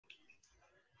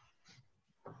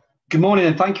Good morning,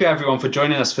 and thank you everyone for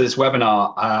joining us for this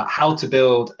webinar, how to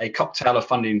build a cocktail of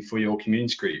funding for your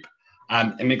community group.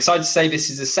 I'm excited to say this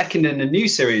is the second in a new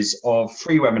series of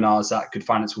free webinars that Good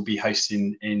Finance will be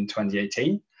hosting in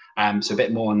 2018. So a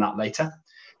bit more on that later.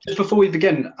 Just before we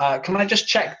begin, can I just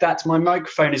check that my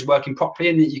microphone is working properly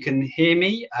and that you can hear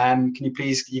me? Can you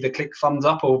please either click thumbs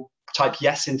up or type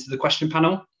yes into the question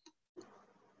panel,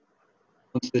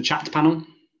 onto the chat panel?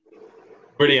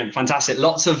 Brilliant, fantastic.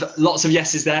 Lots of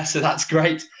yeses there, so that's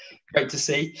great. Great to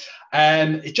see.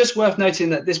 It's just worth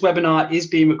noting that this webinar is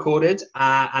being recorded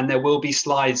and there will be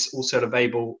slides also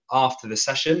available after the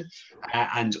session,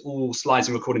 and all slides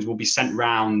and recordings will be sent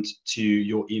round to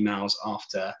your emails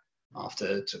after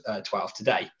 12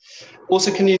 today.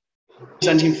 Also, can you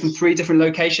presenting from 3 different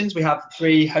locations? We have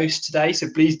 3 hosts today, so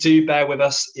please do bear with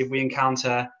us if we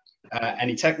encounter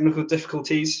any technical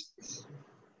difficulties.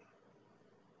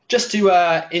 Just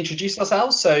to introduce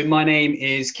ourselves, so my name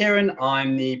is Kieran.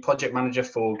 I'm the project manager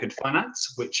for Good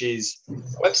Finance, which is a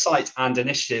website and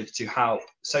initiative to help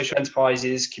social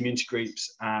enterprises, community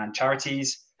groups and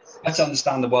charities better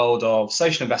understand the world of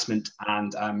social investment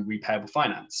and repayable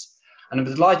finance. And I'm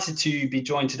delighted to be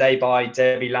joined today by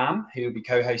Debbie Lamb, who will be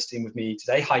co-hosting with me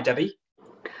today. Hi, Debbie.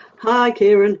 Hi,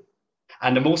 Kieran.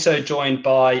 And I'm also joined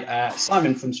by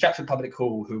Simon from Stratford Public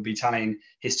Hall, who will be telling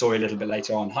his story a little bit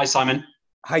later on. Hi, Simon.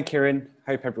 Hi, Kieran.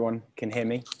 Hope everyone can hear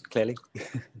me clearly.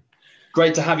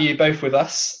 Great to have you both with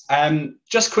us.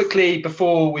 Just quickly,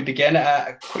 before we begin,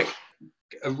 a quick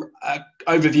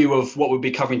overview of what we'll be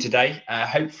covering today,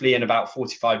 hopefully in about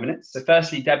 45 minutes. So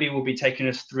firstly, Debbie will be taking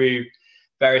us through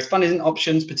various funding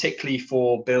options, particularly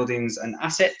for buildings and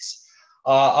assets.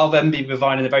 I'll then be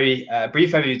providing a very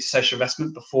brief overview to social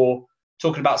investment before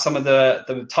talking about some of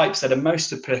the types that are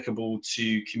most applicable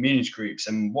to community groups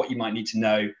and what you might need to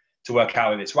know to work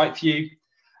out if it's right for you.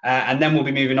 And then we'll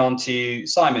be moving on to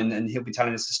Simon, and he'll be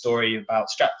telling us the story about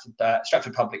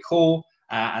Stratford Public Hall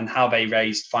and how they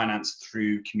raised finance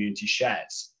through community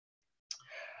shares.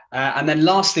 And then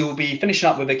lastly, we'll be finishing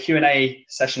up with a Q&A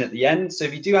session at the end. So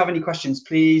if you do have any questions,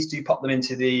 please do pop them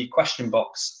into the question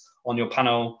box on your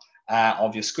panel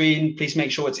of your screen. Please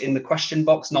make sure it's in the question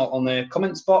box, not on the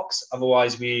comments box.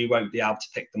 Otherwise, we won't be able to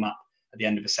pick them up at the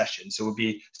end of the session. So we'll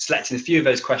be selecting a few of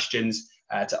those questions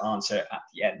to answer at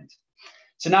the end.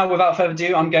 So now, without further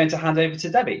ado, I'm going to hand over to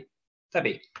Debbie.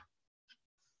 Debbie.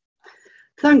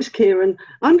 Thanks, Kieran.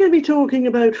 I'm going to be talking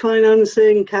about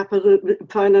financing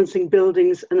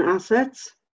buildings and assets.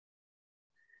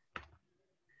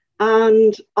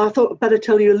 And I thought I'd better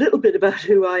tell you a little bit about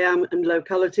who I am and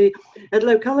Locality. At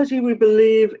Locality, we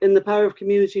believe in the power of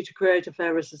community to create a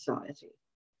fairer society.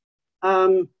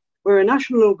 We're a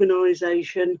national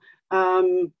organisation, a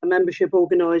membership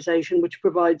organisation which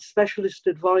provides specialist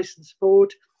advice and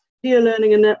support, peer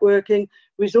learning and networking,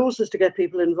 resources to get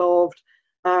people involved,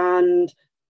 and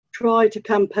try to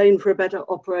campaign for a better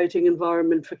operating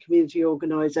environment for community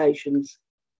organisations.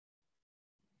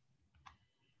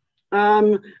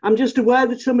 I'm just aware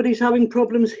that somebody's having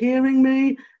problems hearing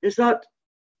me. Is that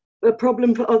a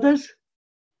problem for others?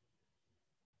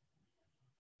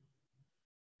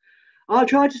 I'll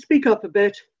try to speak up a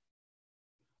bit.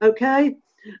 Okay,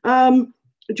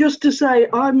 just to say,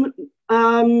 I'm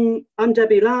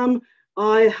Debbie Lamb.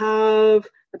 I have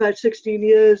about 16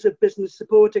 years of business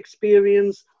support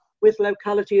experience with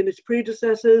Locality and its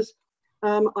predecessors.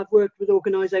 I've worked with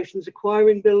organisations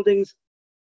acquiring buildings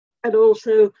and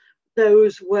also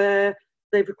those where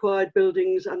they've acquired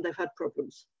buildings and they've had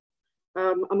problems.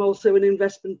 I'm also an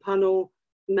investment panel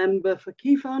member for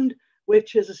Key Fund,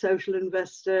 which is a social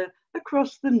investor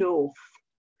across the north.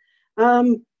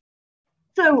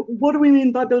 So what do we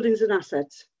mean by buildings and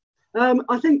assets?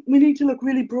 I think we need to look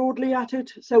really broadly at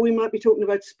it. So we might be talking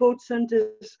about sports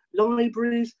centres,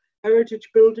 libraries, heritage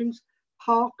buildings,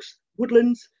 parks,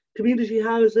 woodlands, community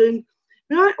housing.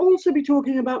 We might also be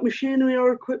talking about machinery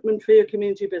or equipment for your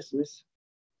community business.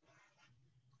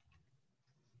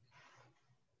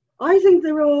 I think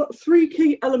there are 3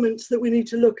 key elements that we need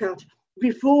to look at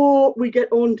before we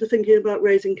get on to thinking about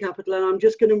raising capital, and I'm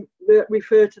just going to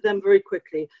refer to them very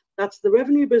quickly. That's the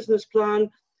revenue business plan,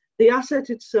 the asset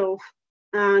itself,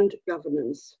 and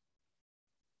governance.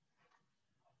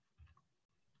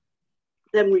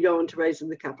 Then we go on to raising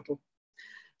the capital.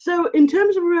 So in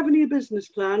terms of a revenue business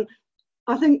plan,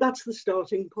 I think that's the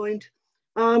starting point.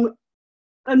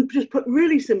 And just put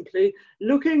really simply,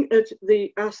 looking at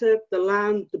the asset, the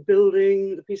land, the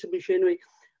building, the piece of machinery,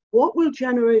 what will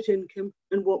generate income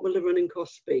and what will the running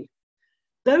costs be?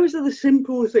 Those are the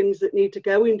simple things that need to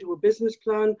go into a business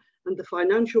plan and the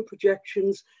financial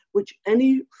projections which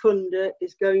any funder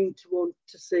is going to want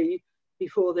to see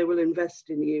before they will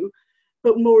invest in you.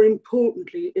 But more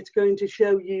importantly, it's going to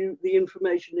show you the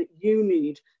information that you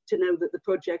need to know that the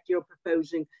project you're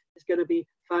proposing is going to be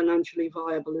financially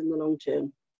viable in the long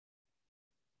term.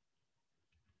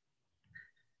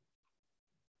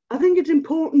 I think it's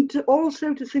important to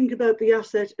also to think about the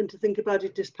asset and to think about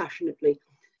it dispassionately.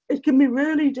 It can be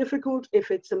really difficult if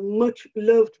it's a much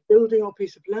loved building or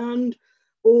piece of land,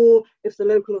 or if the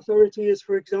local authority is,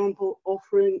 for example,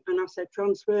 offering an asset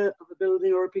transfer of a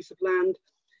building or a piece of land.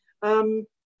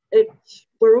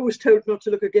 We're always told not to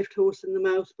look a gift horse in the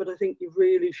mouth, but I think you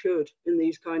really should in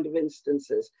these kind of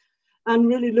instances, and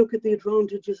really look at the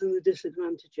advantages and the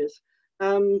disadvantages.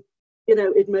 You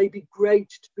know, it may be great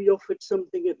to be offered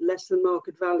something at less than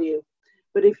market value,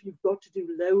 but if you've got to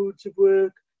do loads of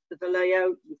work for the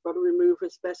layout, you've got to remove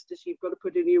asbestos, you've got to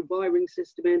put a new wiring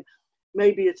system in,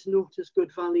 maybe it's not as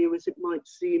good value as it might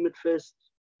seem at first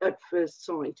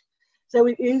sight. So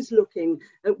it is looking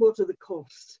at what are the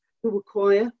costs to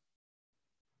acquire,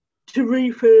 to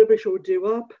refurbish or do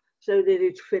up so that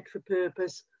it's fit for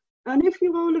purpose. And if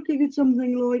you are looking at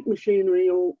something like machinery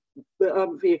or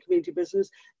for your community business,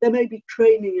 there may be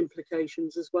training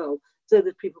implications as well, so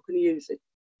that people can use it.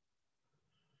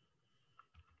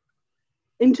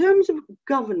 In terms of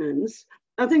governance,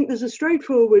 I think there's a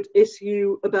straightforward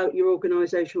issue about your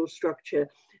organisational structure.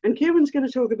 And Kieran's going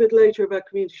to talk a bit later about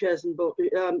community shares and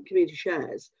community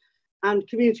shares. And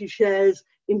community shares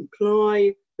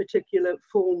imply particular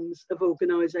forms of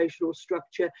organisational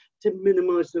structure to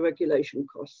minimise the regulation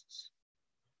costs.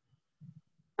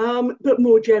 But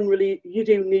more generally, you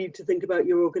do need to think about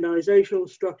your organisational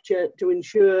structure to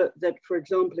ensure that, for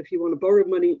example, if you want to borrow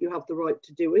money, you have the right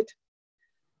to do it.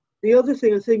 The other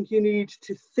thing I think you need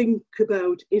to think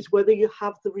about is whether you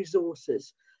have the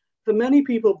resources. For many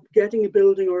people, getting a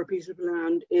building or a piece of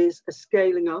land is a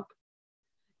scaling up.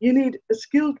 You need a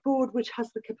skilled board which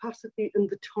has the capacity and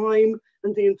the time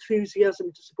and the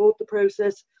enthusiasm to support the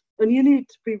process. And you need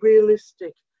to be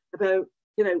realistic about,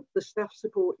 you know, the staff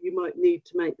support you might need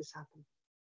to make this happen.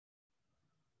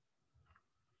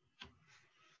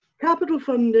 Capital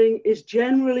funding is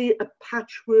generally a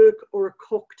patchwork or a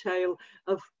cocktail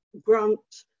of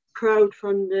grants,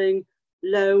 crowdfunding,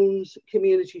 loans,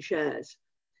 community shares.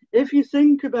 If you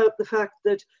think about the fact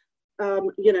that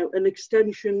you know, an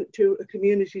extension to a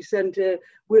community centre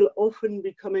will often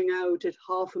be coming out at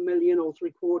 £500,000 or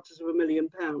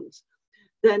 £750,000,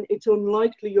 then it's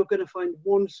unlikely you're going to find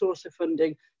one source of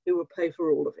funding who will pay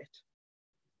for all of it.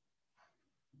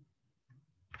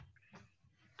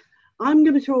 I'm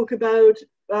going to talk about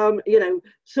you know,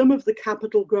 some of the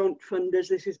capital grant funders.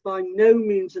 This is by no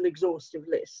means an exhaustive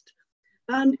list.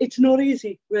 And it's not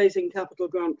easy raising capital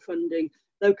grant funding.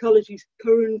 Locality's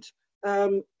current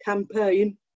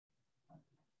campaign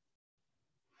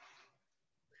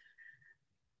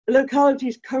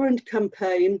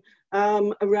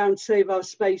around Save Our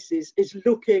Spaces is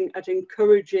looking at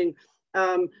encouraging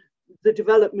the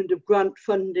development of grant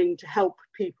funding to help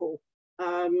people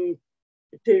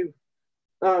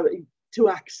to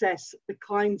access the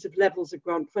kinds of levels of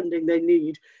grant funding they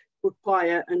need to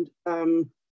acquire and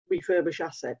refurbish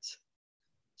assets.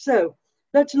 So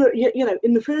let's look, you know,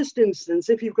 in the first instance,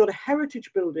 if you've got a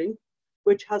heritage building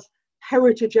which has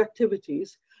heritage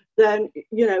activities, then,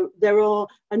 you know, there are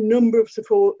a number of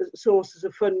sources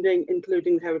of funding,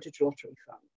 including the Heritage Lottery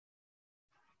Fund.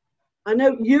 I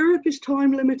know Europe is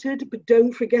time limited, but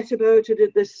don't forget about it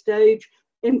at this stage.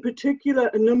 In particular,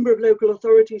 a number of local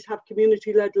authorities have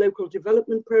community-led local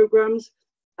development programs,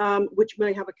 which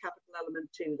may have a capital element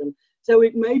to them. So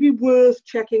it may be worth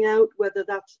checking out whether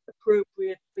that's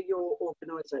appropriate for your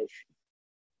organisation.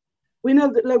 We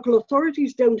know that local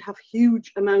authorities don't have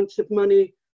huge amounts of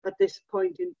money at this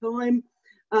point in time,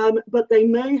 but they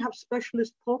may have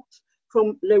specialist pots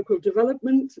from local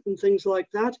development and things like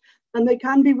that, and they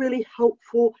can be really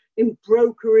helpful in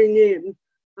brokering in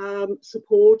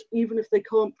support, even if they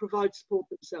can't provide support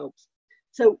themselves.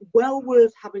 So well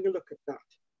worth having a look at that.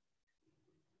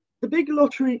 The big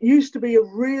lottery used to be a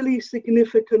really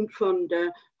significant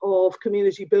funder of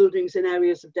community buildings in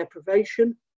areas of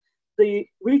deprivation. The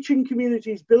Reaching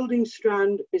Communities building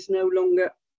strand is no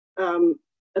longer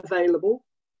available.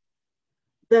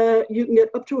 There you can get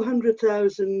up to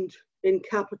 100,000 in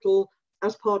capital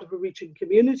as part of a Reaching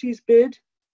Communities bid.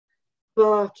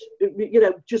 But, you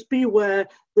know, just be aware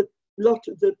that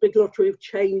the big lottery have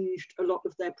changed a lot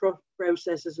of their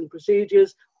processes and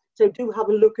procedures. So do have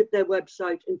a look at their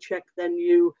website and check their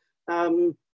new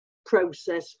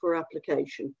process for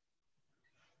application.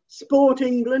 Sport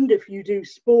England, if you do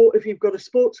sport, if you've got a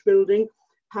sports building,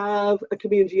 have a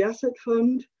community asset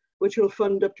fund, which will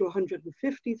fund up to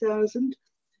 150,000.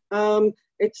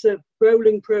 It's a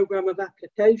rolling program of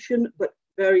application, but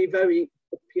very, very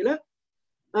popular.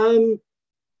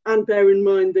 And bear in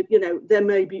mind that, you know, there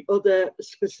may be other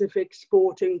specific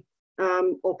sporting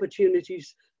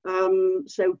opportunities.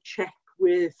 So check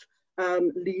with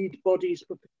lead bodies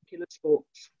for particular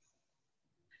sports.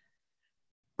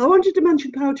 I wanted to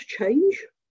mention Power to Change.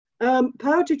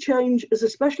 Power to Change is a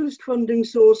specialist funding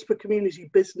source for community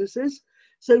businesses.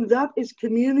 So that is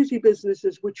community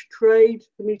businesses which trade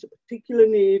to meet a particular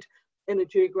need in a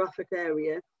geographic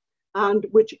area and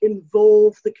which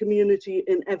involve the community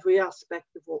in every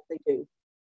aspect of what they do.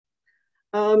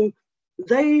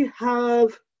 They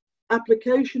have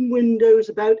application windows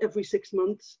about every 6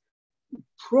 months,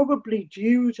 probably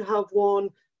due to have one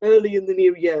early in the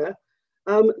new year.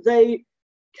 They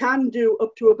can do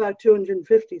up to about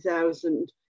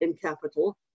 250,000 in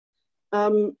capital.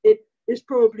 It is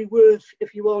probably worth,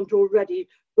 if you aren't already,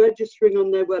 registering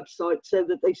on their website so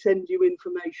that they send you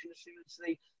information as soon as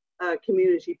the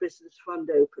Community Business Fund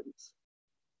opens.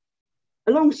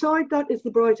 Alongside that is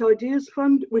the Bright Ideas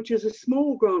Fund, which is a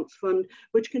small grants fund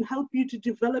which can help you to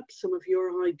develop some of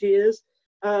your ideas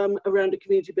around a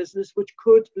community business, which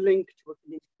could link to a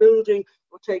community building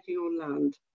or taking on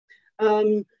land.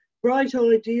 Bright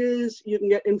Ideas, you can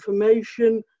get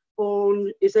information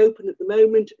on, is open at the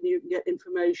moment, and you can get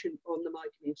information on the My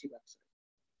Community website.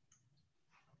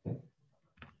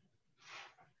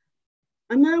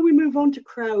 And now we move on to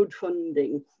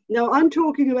crowdfunding. Now I'm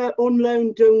talking about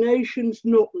on-loan donations,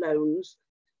 not loans.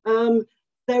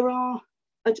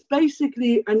 It's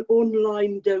basically an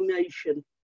online donation.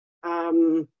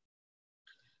 And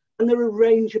there are a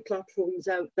range of platforms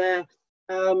out there.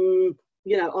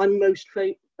 You know, I'm most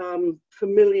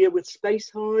familiar with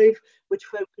Space Hive, which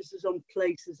focuses on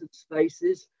places and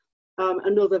spaces.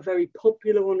 Another very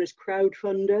popular one is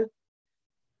Crowdfunder.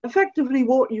 Effectively,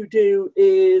 what you do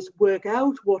is work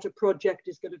out what a project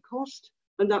is going to cost,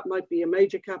 and that might be a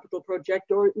major capital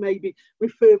project, or it may be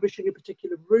refurbishing a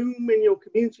particular room in your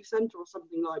community centre or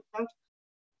something like that.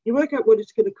 You work out what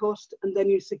it's going to cost, and then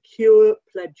you secure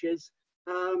pledges.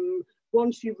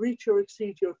 Once you reach or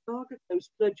exceed your target,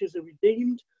 those pledges are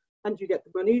redeemed, and you get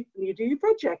the money and you do your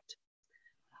project.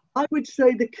 I would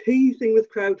say the key thing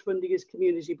with crowdfunding is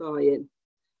community buy-in.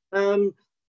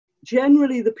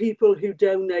 Generally, the people who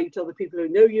donate are the people who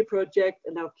know your project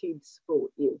and are keen to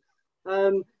support you.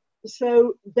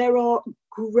 So there are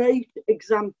great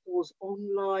examples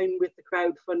online with the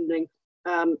crowdfunding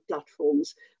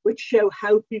platforms, which show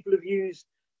how people have used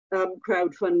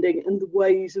crowdfunding and the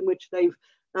ways in which they've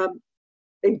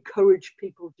encouraged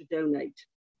people to donate.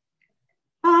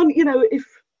 And, you know,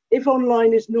 if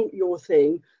online is not your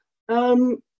thing,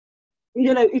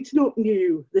 you know, it's not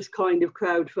new, this kind of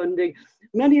crowdfunding.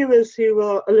 Many of us who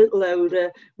are a little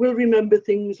older will remember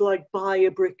things like buy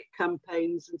a brick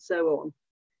campaigns and so on.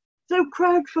 So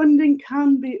crowdfunding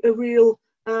can be a real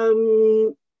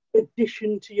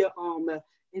addition to your armour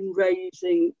in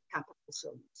raising capital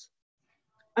sums.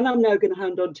 And I'm now going to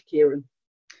hand on to Kieran.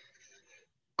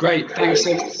 Great, thanks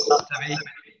so much, Debbie.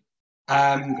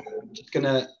 I'm just going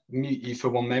to mute you for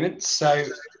one moment. So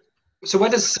where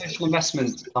does social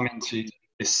investment come into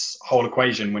this whole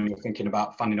equation when you're thinking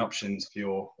about funding options for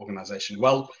your organisation?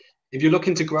 Well, if you're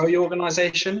looking to grow your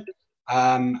organisation,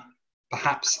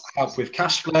 perhaps help with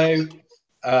cash flow,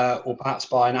 or perhaps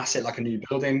buy an asset like a new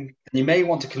building, then you may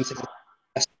want to consider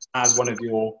as one of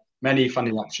your many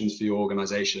funding options for your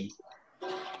organisation.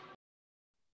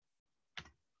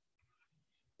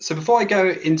 So before I go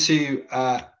into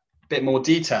bit more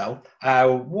detail,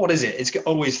 what is it? It's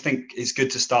always think it's good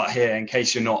to start here in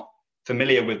case you're not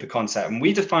familiar with the concept. And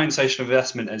we define social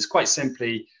investment as quite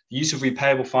simply the use of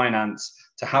repayable finance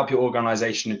to help your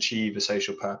organization achieve a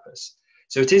social purpose.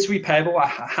 So it is repayable. I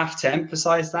have to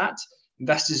emphasize that.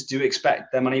 Investors do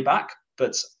expect their money back,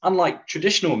 but unlike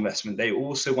traditional investment, they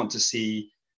also want to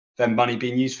see their money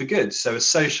being used for good. So a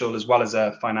social as well as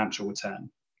a financial return.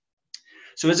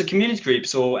 So as a community group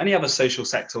or any other social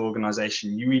sector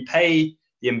organization, you repay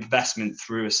the investment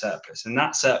through a surplus, and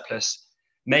that surplus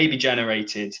may be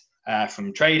generated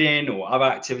from trading or other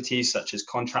activities such as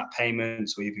contract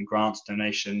payments or even grants,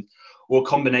 donation, or a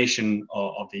combination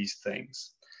of these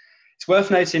things. It's worth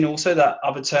noting also that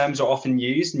other terms are often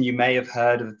used, and you may have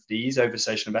heard of these over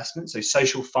social investment. So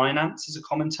social finance is a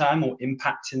common term, or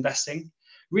impact investing.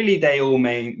 Really, they all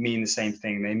may mean the same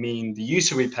thing. They mean the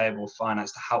use of repayable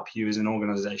finance to help you as an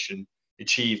organization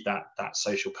achieve that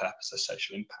social purpose or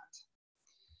social impact.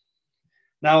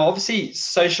 Now, obviously,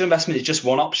 social investment is just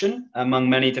one option among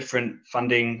many different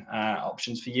funding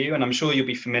options for you. And I'm sure you'll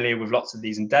be familiar with lots of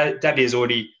these. And Debbie has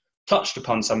already touched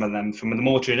upon some of them, from the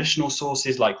more traditional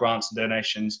sources like grants and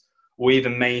donations, or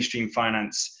even mainstream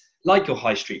finance like your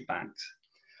high street banks.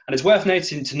 And it's worth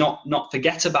noting to not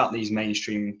forget about these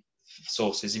mainstream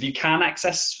sources. If you can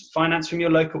access finance from your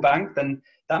local bank, then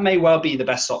that may well be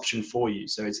the best option for you.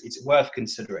 So it's worth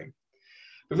considering.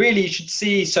 But really, you should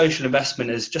see social investment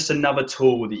as just another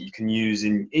tool that you can use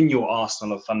in your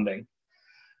arsenal of funding.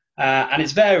 And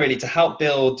it's there really to help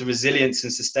build the resilience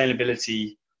and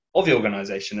sustainability of your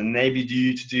organisation and enable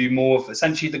you to do more of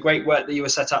essentially the great work that you were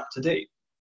set up to do.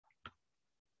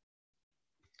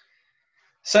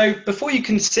 So before you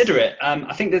consider it,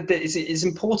 I think that it's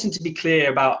important to be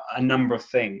clear about a number of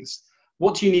things.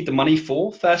 What do you need the money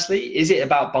for? Firstly, is it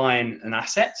about buying an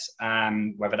asset,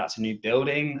 whether that's a new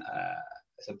building,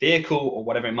 a vehicle, or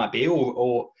whatever it might be,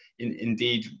 or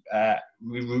indeed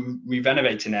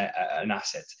renovating an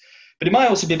asset? But it might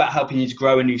also be about helping you to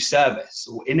grow a new service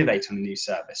or innovate on a new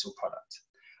service or product.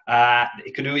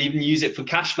 It could even use it for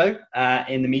cash flow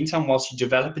in the meantime whilst you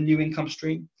develop a new income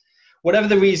stream. Whatever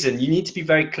the reason, you need to be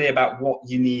very clear about what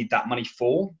you need that money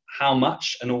for, how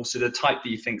much, and also the type that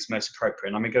you think is most appropriate.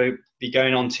 And I'm going to be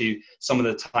going on to some of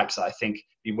the types that I think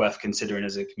be worth considering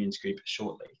as a community group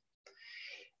shortly.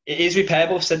 It is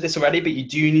repayable, I've said this already, but you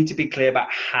do need to be clear about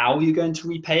how you're going to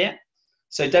repay it.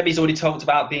 So Debbie's already talked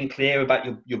about being clear about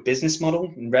your business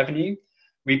model and revenue.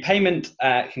 Repayment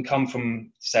can come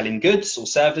from selling goods or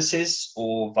services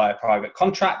or via private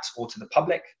contracts or to the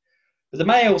public. But there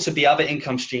may also be other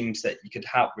income streams that you could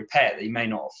help repay that you may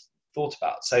not have thought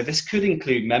about. So this could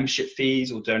include membership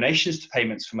fees or donations to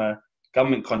payments from a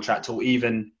government contract or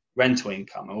even rental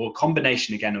income, or a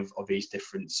combination again of these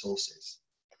different sources.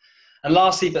 And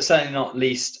lastly, but certainly not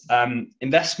least,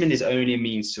 investment is only a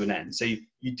means to an end. So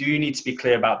you do need to be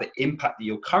clear about the impact that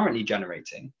you're currently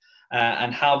generating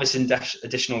and how this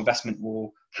additional investment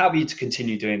will help you to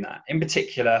continue doing that. In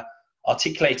particular,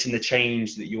 articulating the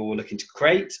change that you're looking to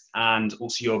create and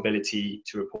also your ability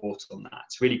to report on that.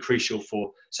 It's really crucial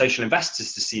for social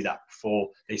investors to see that before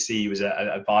they see you as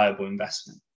a viable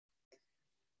investment.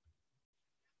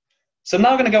 So I'm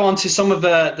now going to go on to some of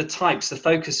the types, the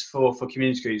focus for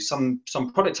community groups,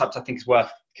 some product types I think is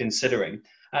worth considering.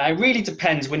 It really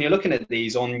depends when you're looking at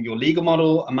these on your legal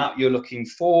model, amount you're looking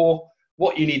for,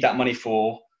 what you need that money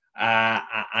for,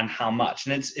 and how much.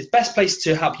 And it's best placed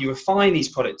to help you refine these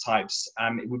product types.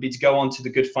 It would be to go onto the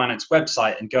Good Finance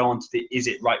website and go onto the Is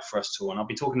It Right For Us tool. And I'll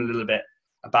be talking a little bit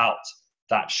about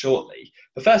that shortly.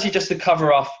 But firstly, just to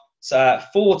cover off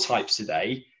 4 types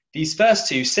today. These first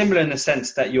 2, similar in the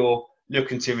sense that you're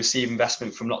looking to receive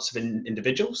investment from lots of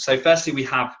individuals. So firstly, we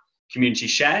have community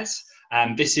shares.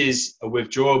 This is a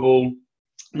withdrawable,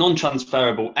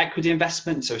 non-transferable equity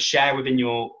investment, so a share within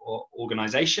your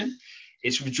organization.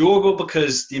 It's withdrawable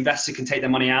because the investor can take their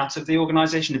money out of the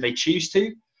organization if they choose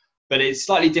to, but it's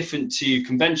slightly different to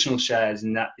conventional shares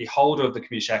in that the holder of the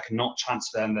community share cannot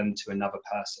transfer them to another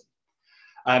person.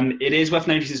 It is worth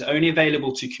noting it's only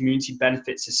available to community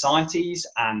benefit societies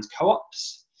and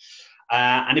co-ops.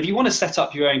 And if you want to set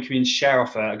up your own community share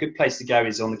offer, a good place to go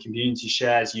is on the Community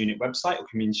Shares Unit website or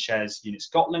Community Shares Unit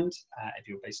Scotland, if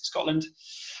you're based in Scotland.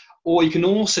 Or you can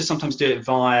also sometimes do it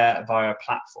via a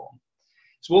platform.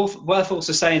 It's worth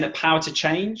also saying that Power to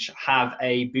Change have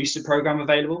a booster program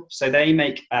available. So they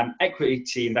make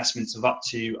equity investments of up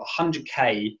to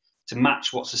 100k to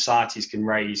match what societies can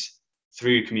raise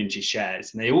through community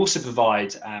shares. And they also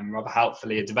provide, rather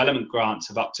helpfully, a development grant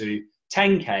of up to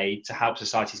 10k to help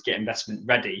societies get investment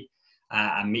ready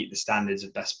and meet the standards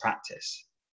of best practice.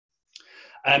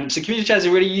 So community shares is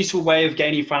a really useful way of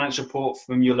gaining financial support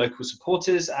from your local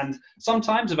supporters. And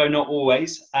sometimes, although not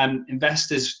always,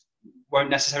 investors won't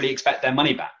necessarily expect their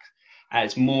money back.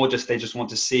 It's more just they just want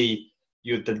to see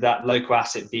that local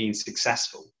asset being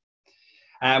successful.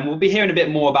 We'll be hearing a bit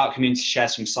more about community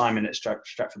shares from Simon at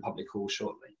Stretford Public Hall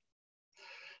shortly.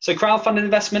 So crowdfunded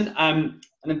investment,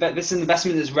 this is an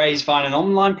investment that's raised via an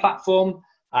online platform.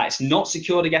 It's not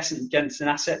secured against an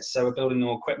asset, so we're building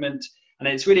no equipment. And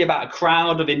it's really about a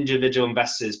crowd of individual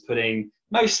investors putting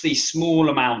mostly small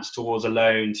amounts towards a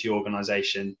loan to your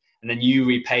organization, and then you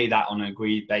repay that on an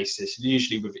agreed basis,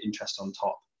 usually with interest on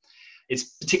top. It's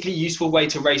a particularly useful way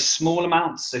to raise small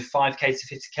amounts, so 5k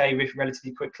to 50k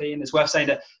relatively quickly. And it's worth saying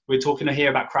that we're talking here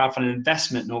about crowdfunding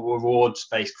investment, not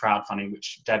rewards-based crowdfunding,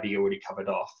 which Debbie already covered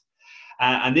off.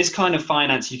 And this kind of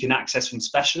finance you can access from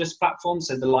specialist platforms,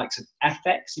 so the likes of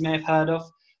FX you may have heard of,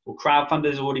 or Crowdfunder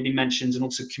has already been mentioned, and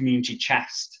also Community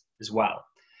Chest as well.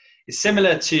 It's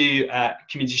similar to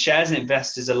community shares, and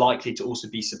investors are likely to also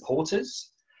be supporters.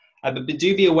 But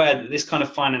do be aware that this kind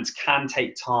of finance can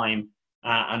take time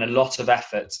and a lot of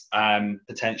effort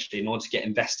potentially in order to get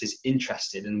investors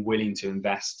interested and willing to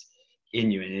invest in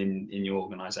you and in your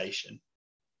organisation.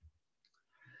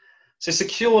 So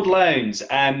secured loans,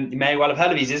 you may well have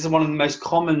heard of these. This is one of the most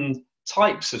common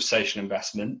types of social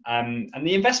investment, and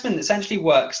the investment essentially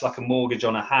works like a mortgage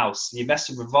on a house. The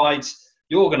investor provides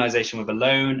your organisation with a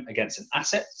loan against an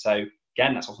asset. So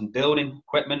again, that's often building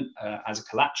equipment as a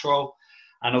collateral,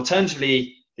 and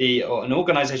alternatively, an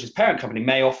organisation's parent company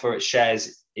may offer its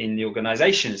shares in the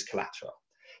organisation as collateral.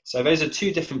 So those are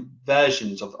two different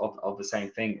versions of the same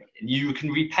thing. You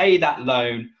can repay that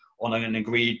loan on an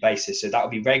agreed basis. So that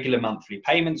would be regular monthly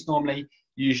payments normally,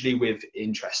 usually with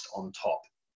interest on top.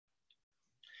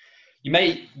 You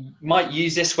might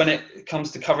use this when it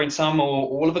comes to covering some or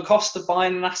all of the cost of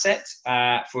buying an asset.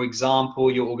 For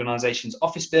example, your organisation's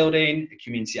office building, a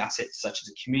community asset such as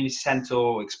a community centre,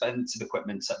 or expensive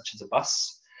equipment such as a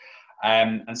bus.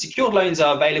 And secured loans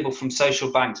are available from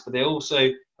social banks, but they're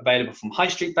also available from high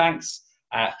street banks,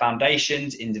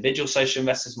 foundations. Individual social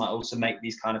investors might also make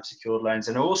these kind of secured loans,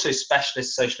 and there are also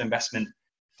specialist social investment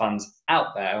funds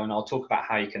out there, and I'll talk about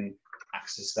how you can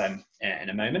access them in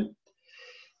a moment.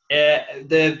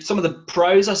 Some of the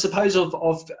pros, I suppose,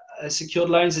 of secured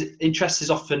loans: interest is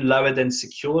often lower than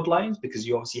secured loans because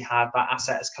you obviously have that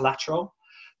asset as collateral.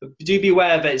 But do be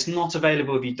aware that it's not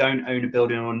available if you don't own a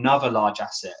building or another large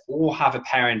asset, or have a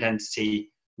parent entity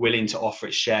willing to offer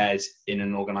its shares in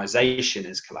an organisation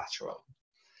as collateral.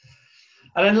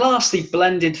 And then lastly,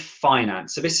 blended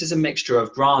finance. So this is a mixture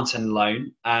of grant and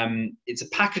loan. It's a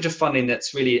package of funding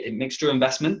that's really a mixture of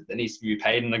investment that needs to be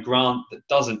repaid and a grant that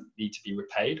doesn't need to be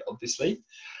repaid, obviously.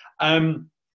 And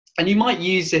you might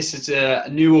use this as a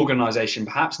new organisation,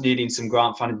 perhaps needing some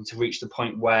grant funding to reach the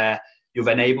point where you're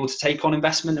then able to take on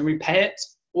investment and repay it,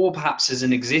 or perhaps as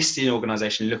an existing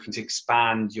organisation looking to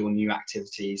expand your new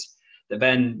activities that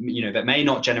then, that may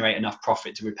not generate enough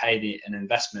profit to repay an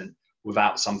investment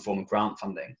without some form of grant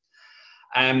funding.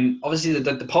 Obviously,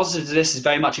 the positive of this is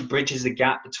very much it bridges the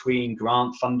gap between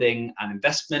grant funding and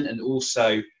investment, and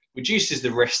also reduces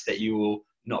the risk that you will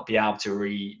not be able to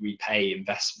repay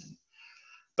investment.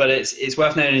 But it's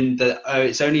worth noting that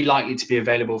it's only likely to be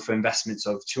available for investments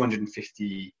of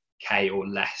 250K or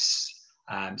less,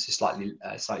 so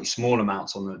slightly small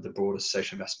amounts on the broader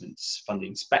social investments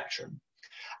funding spectrum.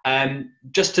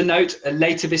 Just to note,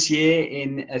 later this year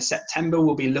in September,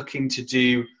 we'll be looking to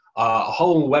do a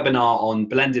whole webinar on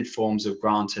blended forms of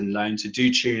grant and loan, so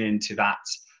do tune into that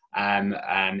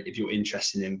if you're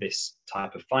interested in this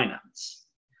type of finance.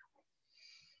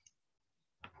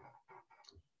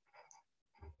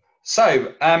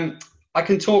 So I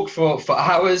can talk for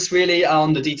hours really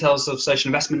on the details of social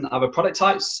investment and other product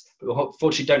types, but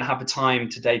unfortunately don't have the time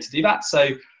today to do that. So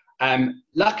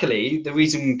luckily, the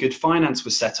reason Good Finance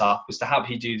was set up was to help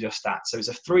you do just that. So it's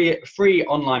a free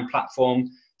online platform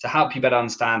to help you better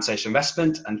understand social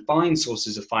investment and find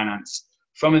sources of finance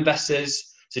from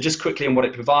investors. So just quickly on what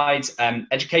it provides: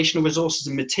 educational resources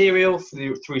and material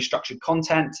through structured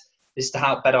content. This is to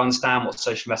help better understand what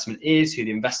social investment is, who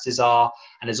the investors are,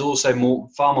 and there's also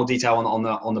far more detail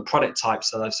on the product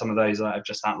types. So there's some of those that I've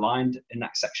just outlined in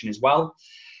that section as well.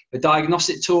 The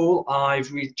diagnostic tool I've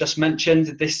just mentioned,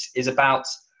 this is it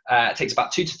takes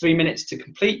about 2 to 3 minutes to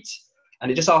complete,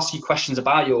 and it just asks you questions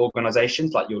about your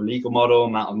organisations, like your legal model,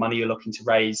 amount of money you're looking to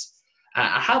raise.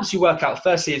 It helps you work out,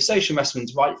 firstly, if social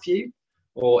investment's right for you,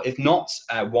 or if not,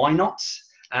 why not?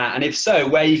 And if so,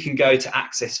 where you can go to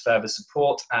access further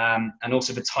support, and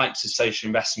also the types of social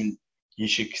investment you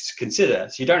should consider.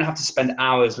 So you don't have to spend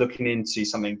hours looking into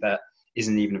something that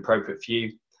isn't even appropriate for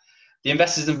you. The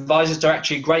Investors and Advisors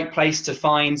Directory, great place to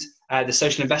find the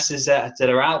social investors that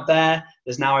are out there.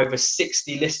 There's now over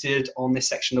 60 listed on this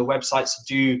section of the website, so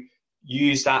do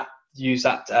use that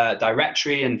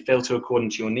directory and filter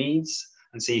according to your needs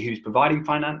and see who's providing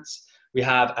finance. We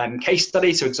have case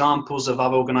studies, so examples of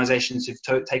other organisations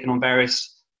who've taken on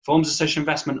various forms of social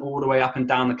investment all the way up and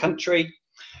down the country.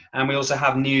 And we also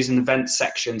have news and events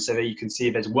section, so that you can see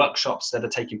if there's workshops that are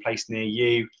taking place near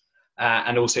you,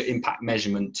 and also impact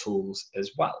measurement tools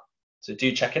as well. So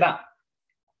do check it out.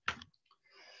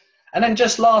 And then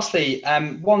just lastly,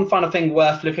 one final thing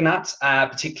worth looking at,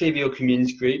 particularly if you're a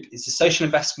community group, is the social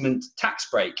investment tax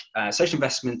break. Social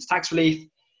investment tax relief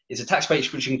is a tax break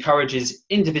which encourages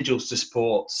individuals to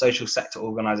support social sector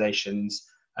organisations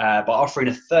by offering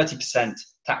a 30%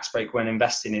 tax break when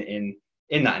investing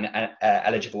in that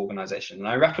eligible organisation. And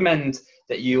I recommend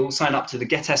that you all sign up to the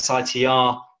Get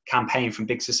SITR campaign from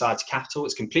Big Society Capital.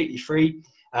 It's completely free.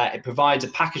 It provides a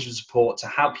package of support to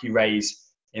help you raise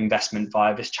investment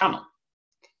via this channel.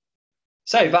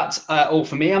 So that's all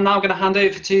for me. I'm now going to hand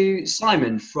over to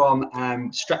Simon from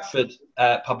Stretford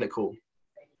Public Hall.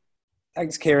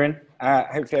 Thanks, Kieran.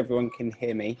 Hopefully everyone can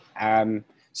hear me.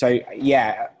 Obviously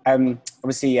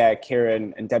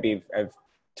Kieran and Debbie have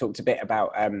talked a bit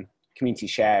about community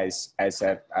shares as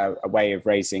a way of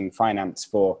raising finance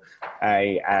for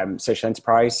a social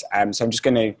enterprise. So I'm just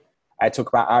going to talk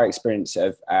about our experience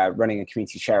of running a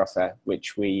community share offer,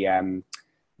 which we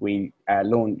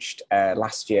launched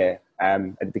last year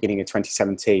at the beginning of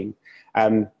 2017.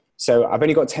 So I've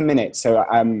only got 10 minutes, so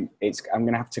I'm going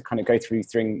to have to kind of go through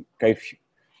a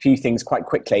few things quite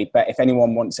quickly. But if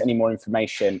anyone wants any more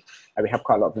information, we have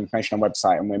quite a lot of information on our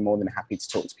website, and we're more than happy to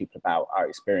talk to people about our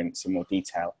experience in more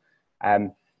detail.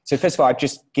 So first of all, I'd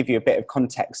just give you a bit of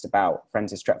context about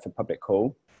Friends of Stretford Public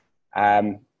Hall,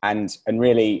 and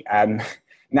really,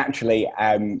 naturally,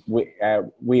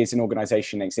 we as an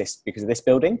organisation exist because of this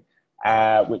building,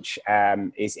 which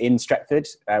is in Stretford,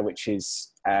 which is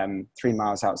 3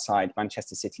 miles outside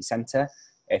Manchester city centre.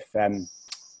 If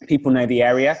people know the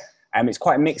area, it's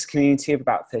quite a mixed community of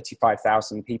about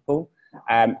 35,000 people.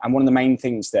 And one of the main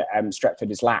things that Stretford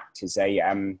has lacked is a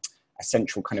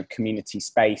central kind of community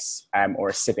space or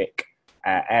a civic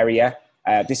area.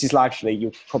 This is largely,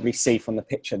 you'll probably see from the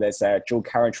picture, there's a dual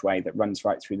carriageway that runs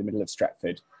right through the middle of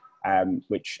Stretford,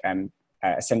 which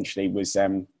essentially was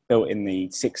built in the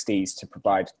 60s to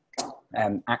provide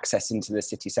access into the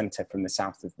city centre from the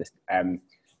south of the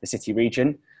city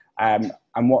region.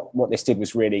 And what this did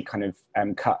was really kind of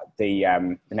cut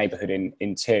the neighbourhood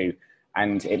in two,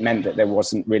 and it meant that there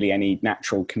wasn't really any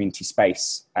natural community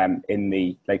space in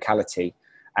the locality.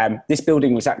 This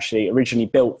building was actually originally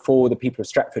built for the people of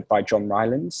Stretford by John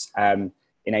Rylands in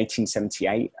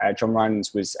 1878. John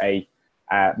Rylands was a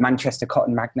Manchester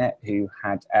cotton magnate who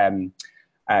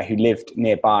lived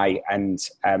nearby, and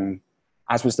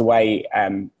as was the way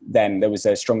then, there was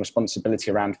a strong responsibility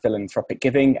around philanthropic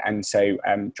giving, and so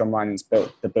John Rylands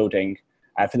built the building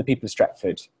for the people of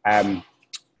Stretford.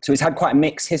 So it's had quite a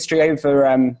mixed history over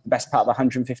the best part of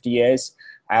 150 years,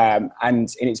 and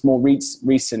in its more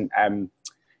recent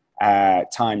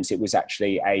times, it was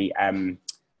actually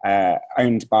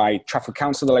owned by Trafford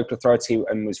Council, the local authority,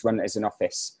 and was run as an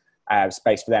office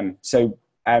space for them. So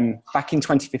back in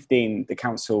 2015, the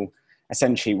council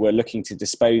essentially were looking to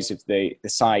dispose of the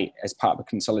site as part of a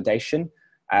consolidation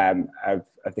of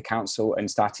the council,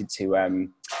 and started to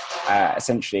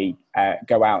essentially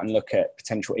go out and look at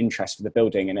potential interest for the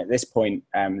building. And at this point,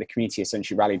 the community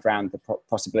essentially rallied around the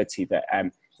possibility that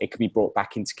it could be brought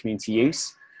back into community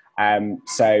use.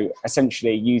 So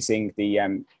essentially, using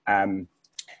the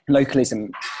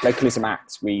Localism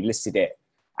Act, we listed it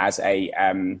as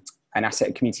an asset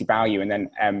of community value, and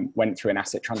then went through an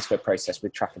asset transfer process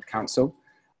with Trafford Council.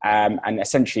 And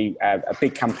essentially, a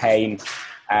big campaign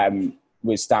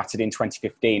was started in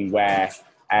 2015, where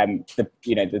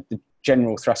the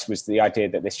general thrust was the idea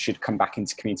that this should come back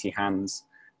into community hands.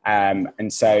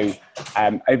 And so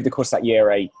over the course of that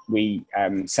year, we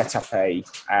set up a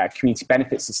community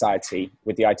benefit society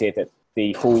with the idea that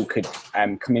the hall could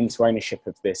come into ownership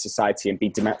of the society and be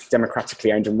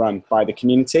democratically owned and run by the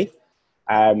community.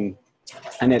 And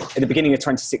at the beginning of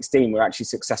 2016, we were actually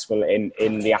successful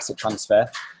in the asset transfer.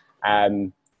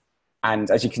 And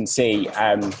as you can see,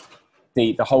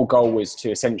 the whole goal was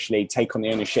to essentially take on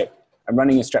the ownership and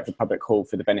running a Stretford Public Hall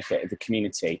for the benefit of the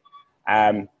community.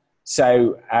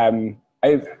 So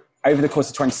over the course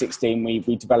of 2016,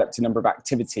 we developed a number of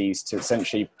activities to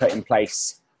essentially put in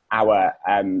place our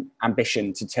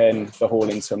ambition to turn the hall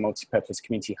into a multi-purpose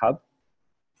community hub.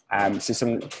 So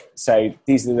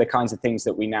these are the kinds of things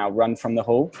that we now run from the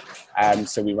hall.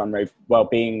 So we run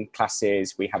wellbeing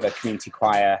classes, we have a community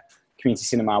choir, community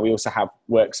cinema, we also have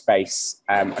workspace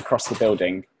across the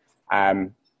building.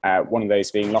 One of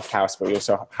those being Loft House, but we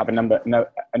also have a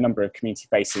number of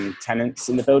community-facing tenants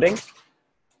in the building.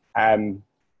 And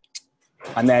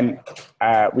then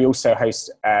we also host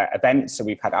events. So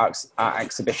we've had art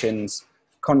exhibitions,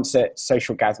 concerts,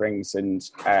 social gatherings, and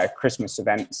Christmas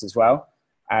events as well.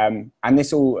 And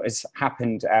this all has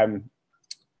happened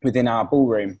within our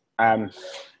ballroom.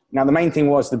 Now, the main thing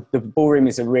was the ballroom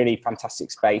is a really fantastic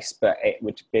space, but it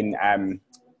would have been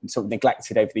sort of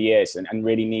neglected over the years and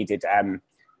really needed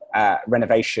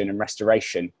renovation and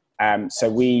restoration. So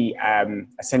we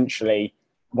essentially,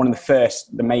 one of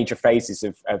the major phases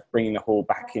of bringing the hall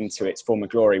back into its former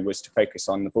glory was to focus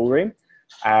on the ballroom.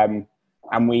 And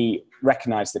we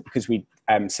recognised that because we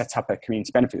set up a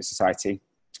community benefit society,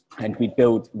 and we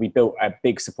built a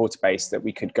big supporter base, that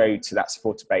we could go to that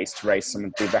supporter base to raise some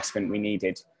of the investment we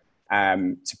needed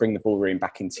to bring the ballroom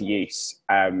back into use.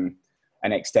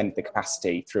 and extend the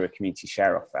capacity through a community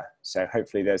share offer. So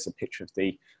hopefully there's a picture of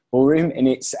the ballroom in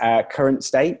its current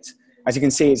state. As you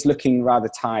can see, it's looking rather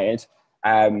tired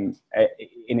in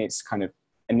its kind of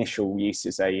initial use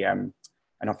as an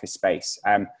office space.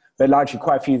 But largely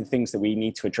quite a few of the things that we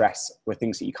need to address were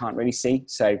things that you can't really see.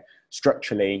 So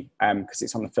structurally, because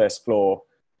it's on the first floor,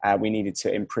 we needed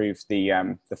to improve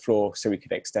the floor so we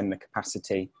could extend the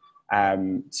capacity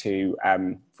to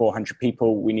 400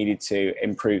 people. We needed to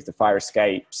improve the fire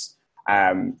escapes,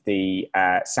 the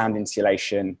sound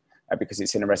insulation, because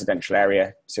it's in a residential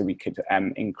area, so we could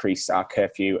increase our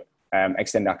curfew,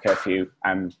 extend our curfew,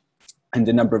 and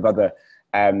a number of other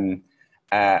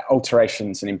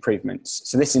alterations and improvements.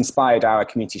 So this inspired our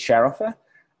community share offer,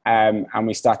 and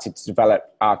we started to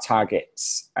develop our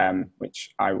targets,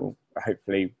 which I will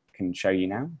hopefully can show you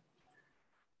now.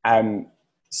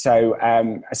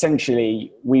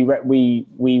 Essentially, we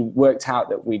worked out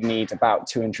that we'd need about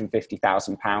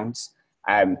 £250,000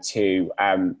 to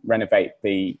renovate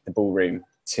the ballroom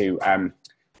to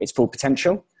its full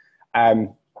potential.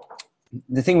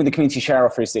 The thing with the community share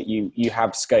offer is that you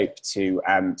have scope to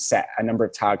set a number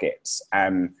of targets.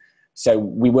 So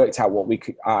we worked out what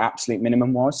our absolute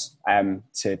minimum was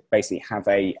to basically have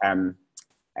a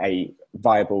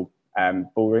viable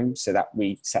ballroom, so that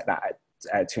we set that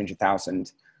at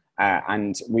 200,000.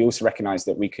 And we also recognised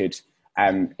that we could,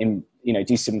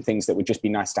 do some things that would just be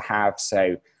nice to have.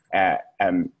 So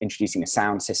introducing a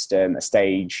sound system, a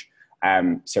stage.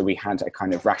 So we had a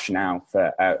kind of rationale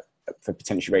for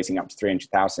potentially raising up to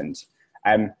 300,000.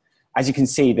 As you can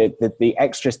see, the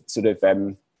extra sort of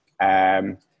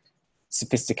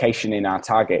sophistication in our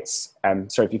targets.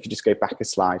 Sorry, if you could just go back a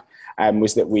slide.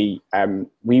 Was that we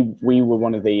were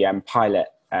one of the pilot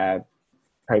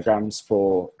programs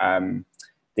for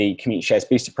the Community Shares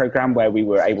Booster program, where we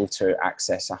were able to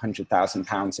access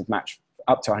 £100,000 of match,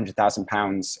 up to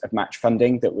 £100,000 of match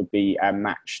funding that would be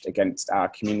matched against our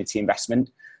community investment.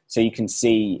 So you can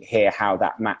see here how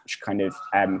that match kind of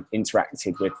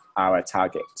interacted with our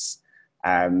targets.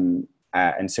 And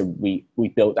so we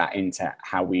built that into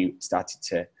how we started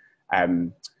to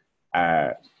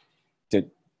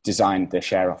design the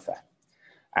share offer.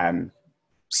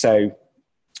 So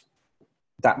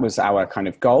that was our kind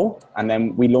of goal. And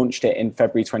then we launched it in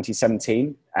February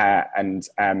 2017.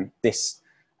 This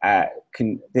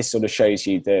sort of shows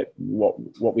you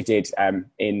what we did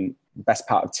in the best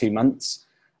part of 2 months.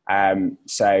 In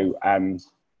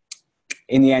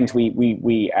the end,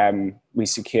 we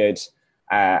secured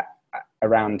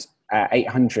around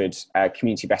 800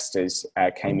 community investors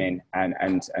came in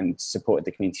and supported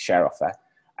the community share offer.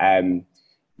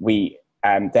 We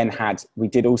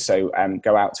did also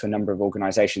go out to a number of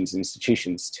organisations and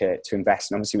institutions to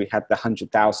invest. And obviously we had the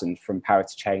 100,000 from Power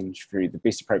to Change through the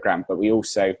Booster programme, but we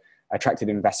also attracted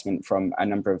investment from a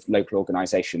number of local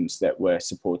organisations that were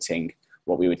supporting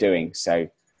what we were doing. So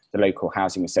the local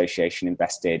housing association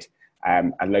invested,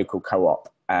 a local co-op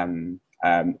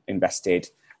invested,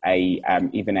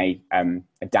 even a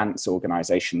dance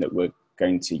organisation that were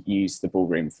going to use the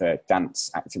ballroom for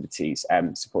dance activities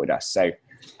supported us. So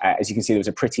as you can see, there was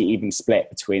a pretty even split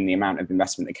between the amount of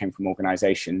investment that came from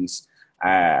organisations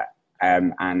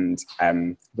and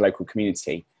the local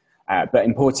community. But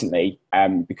importantly,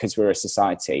 because we're a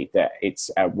society, that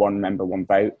it's one member, one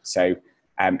vote. So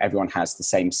everyone has the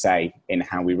same say in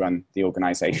how we run the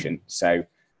organisation. So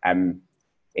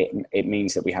it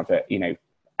means that we have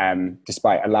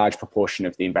despite a large proportion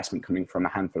of the investment coming from a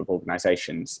handful of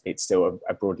organisations, it's still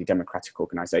a broadly democratic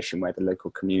organisation where the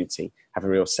local community have a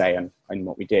real say in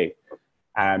what we do.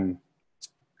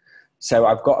 So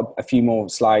I've got a few more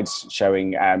slides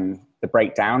showing the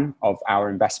breakdown of our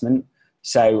investment.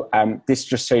 So this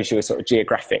just shows you a sort of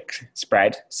geographic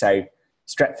spread. So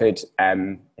Stretford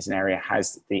as an area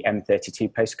has the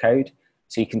M32 postcode.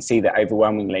 So you can see that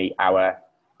overwhelmingly our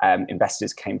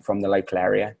investors came from the local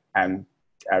area,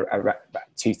 about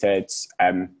 2/3.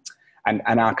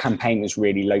 And our campaign was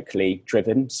really locally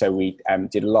driven. So we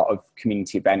did a lot of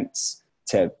community events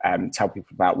to tell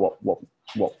people about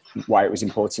why it was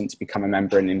important to become a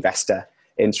member and investor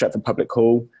in Stretford Public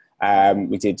Hall.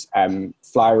 We did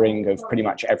flyering of pretty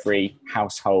much every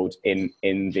household in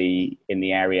the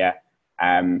area.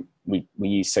 We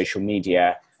used social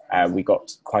media. We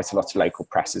got quite a lot of local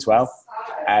press as well.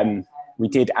 We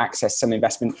did access some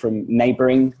investment from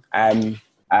neighbouring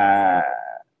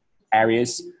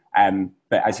areas,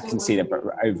 but as you can see,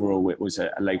 overall it was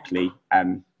a locally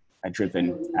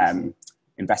driven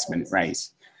investment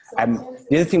raise.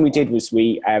 The other thing we did was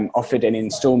we offered an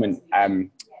instalment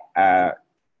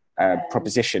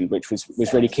proposition, which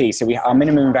was really key. So our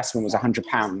minimum investment was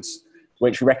 £100,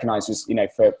 which we recognised was,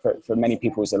 for many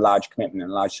people was a large commitment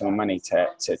and a large sum of money to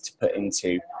put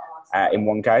into in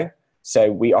one go.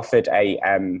 So we offered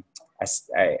an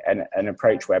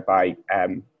approach whereby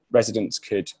residents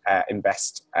could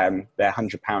invest their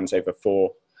 £100 over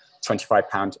four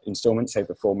 £25 instalments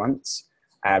over 4 months.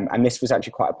 And this was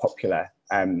actually quite a popular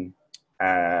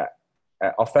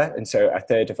offer. And so a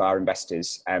third of our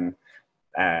investors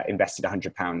invested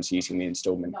 £100 using the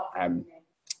instalment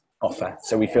offer.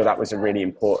 So we feel that was a really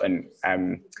important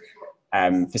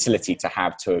facility to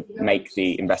have to make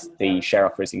the share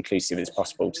offer as inclusive as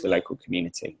possible to the local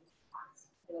community.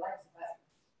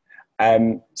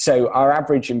 So our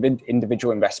average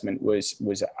individual investment was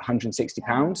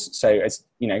 £160. So as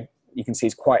you can see,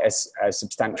 it's quite a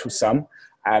substantial sum.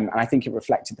 And I think it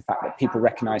reflected the fact that people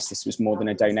recognised this was more than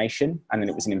a donation, and then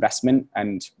it was an investment.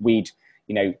 And we'd,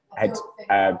 had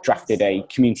drafted a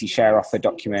community share offer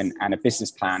document and a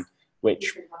business plan,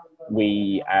 which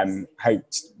we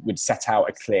hoped would set out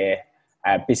a clear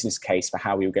business case for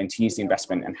how we were going to use the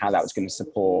investment and how that was going to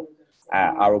support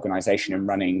our organisation in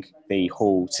running the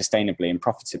hall sustainably and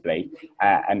profitably.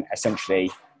 And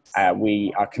essentially,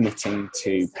 we are committing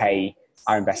to pay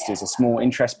our investors a small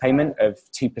interest payment of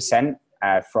 2%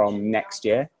 from next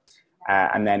year,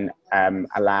 and then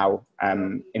allow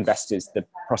investors the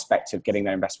prospect of getting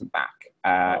their investment back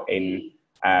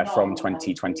from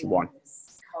 2021.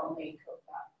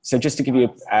 So just to give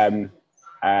you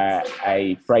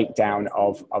a breakdown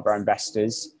of our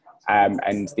investors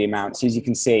and the amounts, as you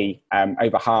can see,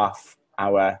 over half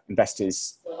our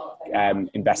investors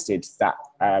invested that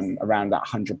around that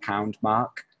 £100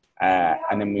 mark,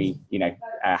 and then we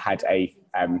had a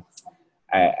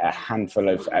handful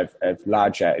of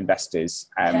larger investors,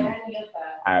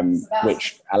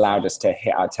 which allowed us to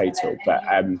hit our total. But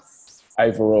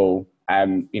overall, I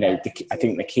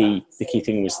think the key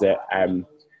thing was that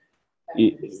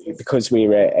because we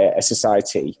were a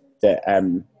society that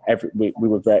it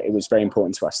was very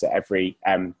important to us that every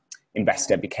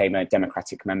investor became a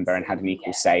democratic member and had an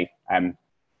equal say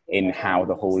in how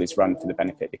the hall is run for the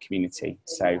benefit of the community.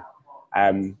 So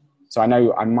I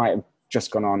know I might have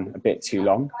just gone on a bit too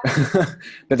long,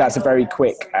 but that's a very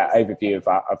quick overview of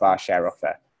our share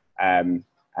offer. And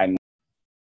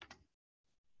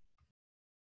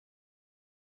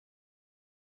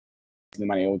the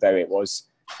money, although it was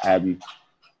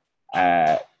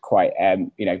quite,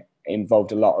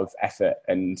 involved a lot of effort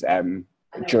and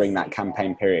during that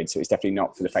campaign period, so it's definitely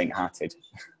not for the faint-hearted.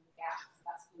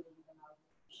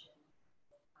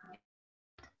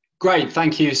 Great,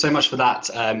 thank you so much for that,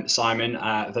 Simon.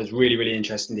 That was really, really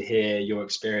interesting to hear your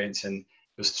experience and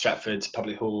your Stretford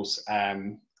Public Hall's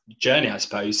journey, I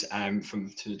suppose,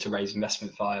 to raise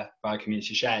investment via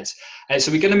community shares.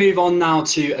 So we're going to move on now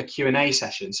to a Q&A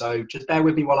session. So just bear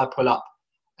with me while I pull up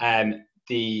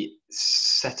the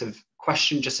set of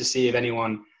questions just to see if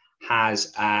anyone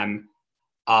has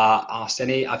asked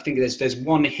any. I think there's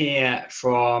one here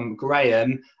from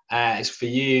Graham. It's for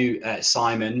you,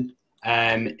 Simon.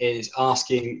 Is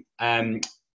asking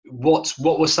what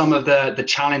were some of the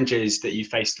challenges that you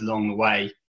faced along the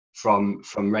way from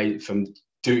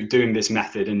doing this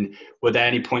method, and were there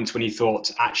any points when you thought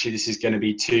actually this is going to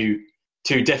be too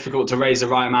difficult to raise the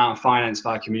right amount of finance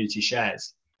via community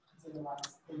shares?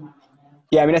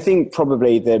 Yeah, I mean, I think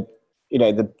probably the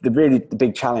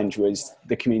big challenge was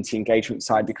the community engagement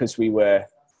side, because we were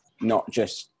not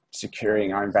just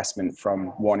securing our investment from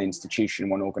one institution,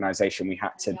 one organisation. We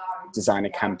had to design a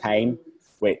campaign,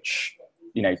 which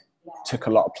took a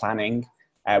lot of planning.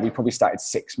 We probably started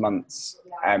 6 months.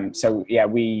 So yeah,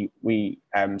 we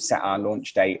set our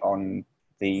launch date on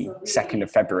the 2nd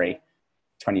of February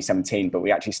 2017, but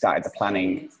we actually started the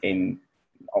planning in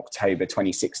October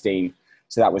 2016.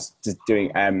 So that was doing.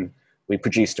 We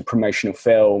produced a promotional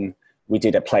film. We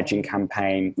did a pledging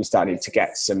campaign. We started to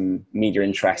get some media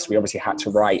interest. We obviously had to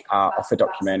write our offer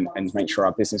document and make sure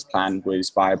our business plan was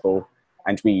viable.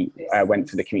 And we went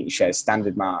for the community shares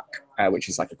standard mark, which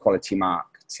is like a quality mark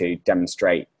to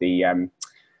demonstrate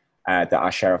that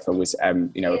our share offer was,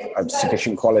 of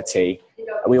sufficient quality.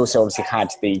 We also obviously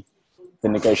had the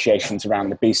negotiations around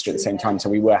the booster at the same time. So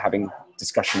we were having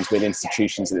discussions with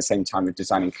institutions at the same time of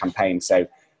designing campaigns. So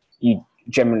you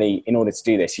generally, in order to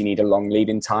do this, you need a long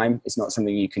lead-in time. It's not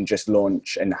something you can just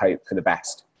launch and hope for the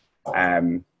best.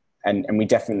 And we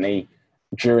definitely,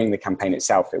 during the campaign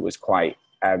itself, it was quite,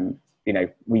 the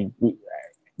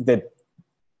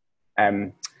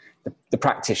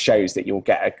practice shows that you'll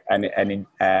get an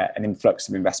influx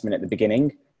of investment at the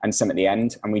beginning and some at the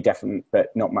end, and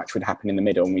but not much would happen in the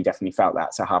middle, and we definitely felt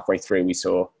that. So halfway through, we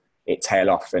saw it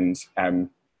tail off, and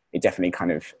it definitely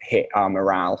kind of hit our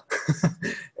morale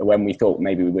when we thought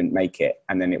maybe we wouldn't make it.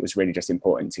 And then it was really just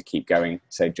important to keep going.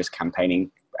 So just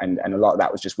campaigning, and a lot of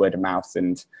that was just word of mouth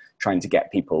and trying to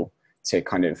get people to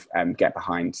kind of get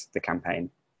behind the campaign.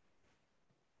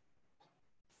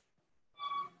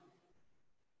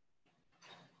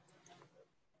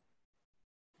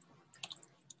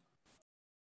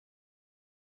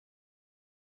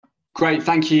 Great,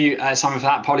 thank you, Simon, for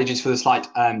that. Apologies for the slight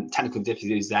technical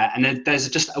difficulties there. And then there's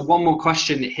just one more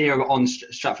question here on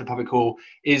Stratford Public Hall.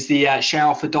 Is the share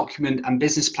offer document and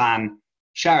business plan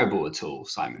shareable at all,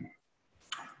 Simon?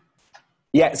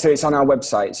 Yeah, so it's on our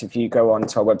website. So if you go on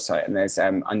to our website, and there's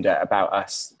under About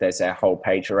Us, there's a whole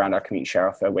page around our community share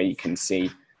offer where you can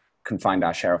find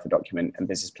our share offer document and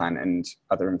business plan and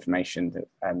other information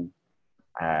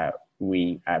that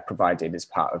we provided as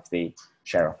part of the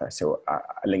share offer. So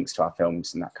links to our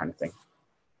films and that kind of thing.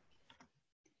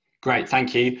 Great,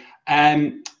 thank you.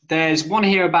 There's one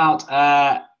here about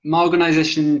my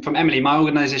organisation, from Emily. My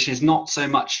organisation is not so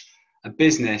much a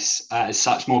business as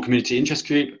such, more community interest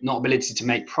group, not ability to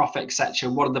make profit, etc.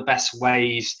 What are the best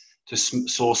ways to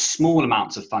source small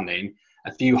amounts of funding,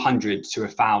 a few hundred to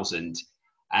 1,000?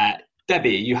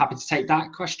 Debbie, are you happy to take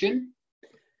that question?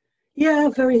 Yeah,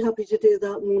 very happy to do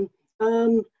that one.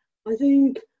 I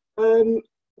think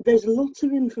there's lots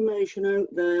of information out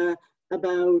there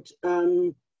about,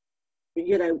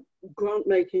 you know, grant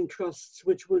making trusts,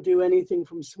 which will do anything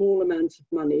from small amounts of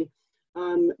money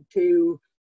to,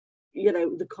 you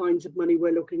know, the kinds of money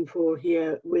we're looking for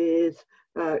here with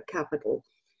capital.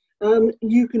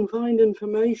 You can find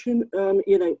information,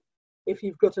 you know, if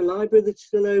you've got a library that's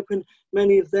still open,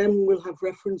 many of them will have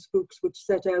reference books which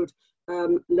set out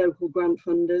local grant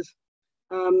funders.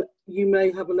 You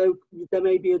may have there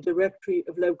may be a directory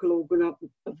of local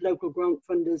grant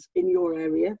funders in your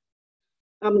area.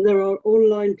 There are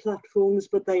online platforms,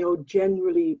 but they are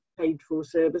generally paid for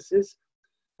services.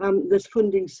 There's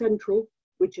Funding Central,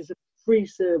 which is a free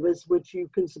service which you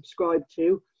can subscribe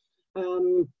to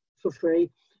for free.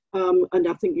 And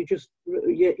I think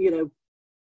you know,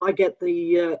 I get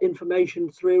the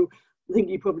information through. I think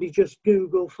you probably just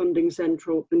Google Funding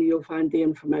Central and you'll find the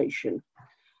information.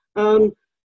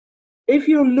 If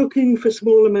you're looking for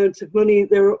small amounts of money,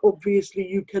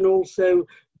 you can also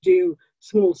do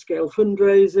small scale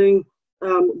fundraising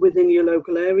within your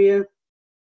local area.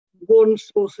 One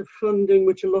source of funding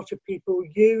which a lot of people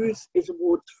use is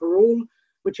Awards for All,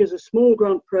 which is a small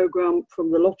grant programme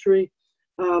from the lottery,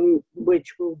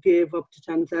 which will give up to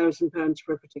 £10,000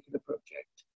 for a particular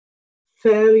project.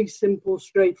 Fairly simple,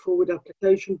 straightforward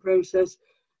application process,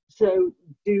 so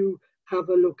do have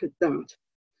a look at that.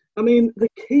 I mean, the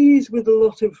keys with a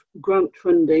lot of grant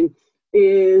funding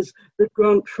is that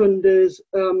grant funders,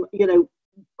 you know,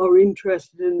 are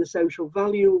interested in the social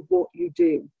value of what you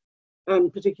do.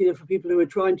 Particularly for people who are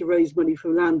trying to raise money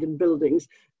for land and buildings,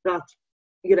 that,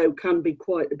 you know, can be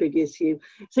quite a big issue.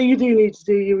 So you do need to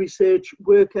do your research,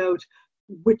 work out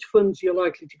which funds you're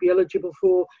likely to be eligible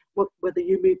for, whether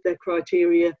you meet their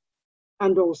criteria,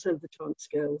 and also the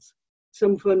timescales.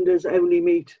 Some funders only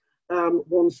meet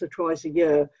once or twice a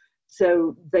year,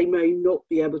 so they may not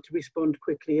be able to respond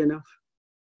quickly enough.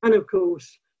 And of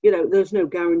course, you know, there's no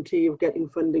guarantee of getting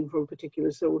funding from a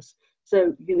particular source,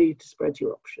 so you need to spread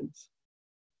your options.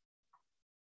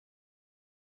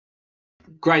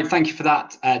 Great, thank you for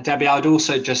that, Debbie. I would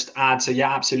also just add, so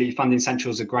yeah, absolutely, Funding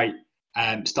Central is a great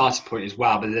starting point as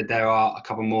well, but there are a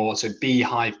couple more. So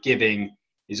Beehive Giving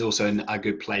is also a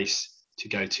good place to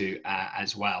go to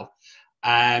as well.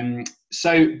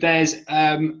 So there's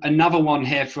another one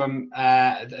here from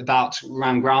about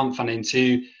around grant funding.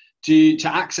 To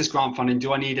access grant funding,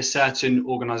 do I need a certain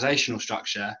organisational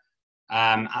structure?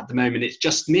 At the moment, it's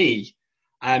just me.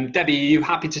 Debbie, are you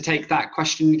happy to take that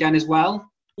question again as well?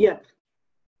 Yeah.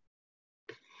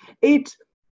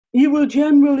 You will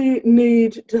generally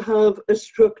need to have a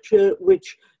structure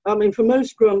which, I mean, for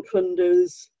most grant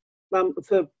funders,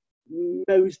 for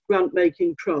most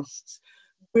grant-making trusts,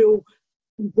 will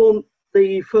want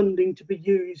the funding to be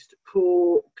used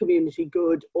for community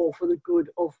good or for the good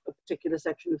of a particular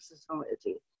section of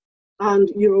society. And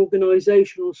your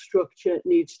organisational structure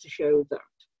needs to show that.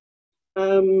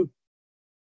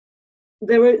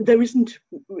 There isn't,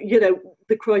 you know,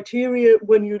 the criteria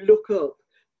when you look up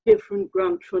different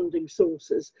grant funding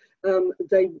sources,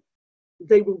 they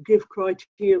will give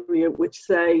criteria which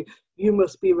say you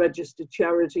must be a registered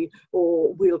charity,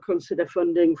 or we'll consider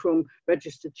funding from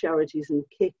registered charities and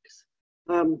KICs,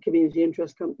 community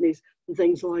interest companies, and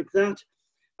things like that.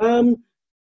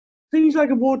 things like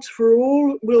Awards for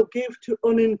All will give to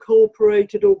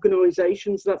unincorporated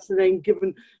organisations. That's the name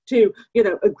given to, you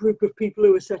know, a group of people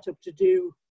who are set up to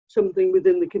do something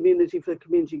within the community for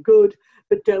community good,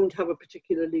 but don't have a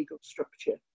particular legal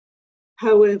structure.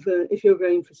 However, if you're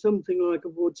going for something like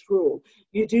Awards for All,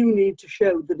 you do need to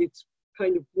show that it's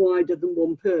kind of wider than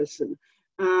one person,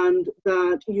 and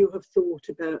that you have thought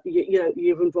about, you know,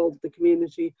 you've involved the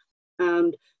community,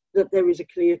 and that there is a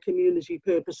clear community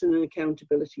purpose and an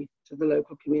accountability to the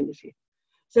local community.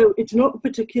 So it's not a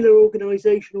particular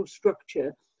organisational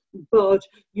structure, but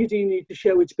you do need to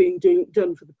show it's being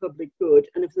done for the public good.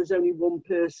 And if there's only one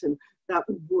person, that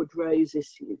would raise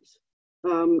issues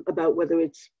about whether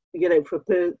it's, you know,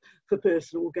 for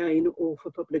personal gain or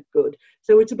for public good.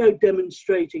 So it's about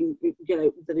demonstrating, you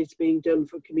know, that it's being done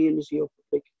for community or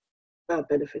public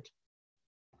benefit.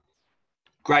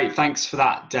 Great, thanks for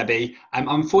that, Debbie.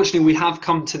 Unfortunately, we have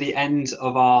come to the end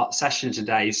of our session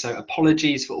today, so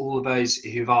apologies for all of those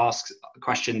who've asked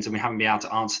questions and we haven't been able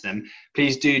to answer them.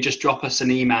 Please do just drop us an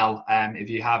email if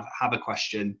you have a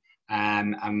question,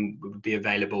 and we'll be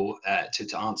available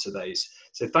to answer those.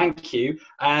 So thank you.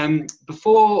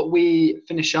 Before we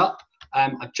finish up,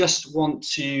 I just want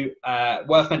to,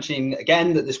 worth mentioning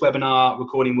again that this webinar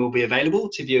recording will be available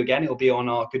to view again. It will be on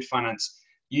our Good Finance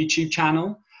YouTube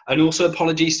channel. And also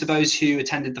apologies to those who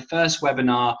attended the first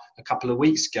webinar a couple of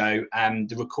weeks ago.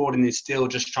 The recording is still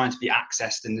just trying to be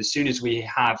accessed, and as soon as we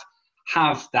have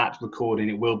that recording,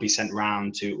 it will be sent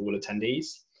round to all attendees.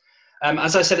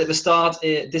 As I said at the start,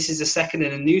 this is the second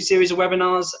in a new series of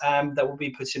webinars that we'll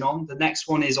be putting on. The next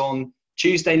one is on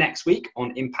Tuesday next week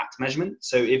on impact measurement.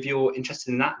 So if you're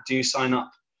interested in that, do sign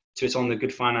up to it on the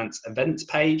Good Finance events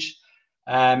page.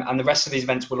 And the rest of these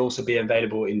events will also be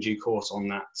available in due course on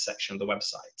that section of the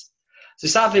website. So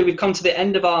sadly, we've come to the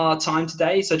end of our time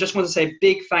today. So I just want to say a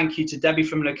big thank you to Debbie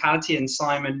from Locality and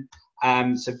Simon.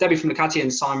 So Debbie from Locality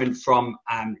and Simon from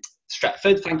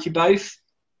Stretford. Thank you both.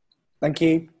 Thank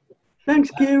you. Thanks,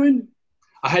 Kieran.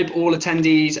 I hope all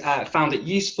attendees found it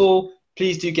useful.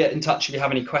 Please do get in touch if you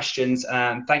have any questions.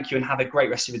 Thank you and have a great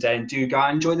rest of your day, and do go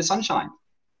and enjoy the sunshine.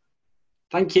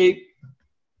 Thank you.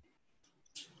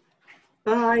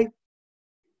 Bye.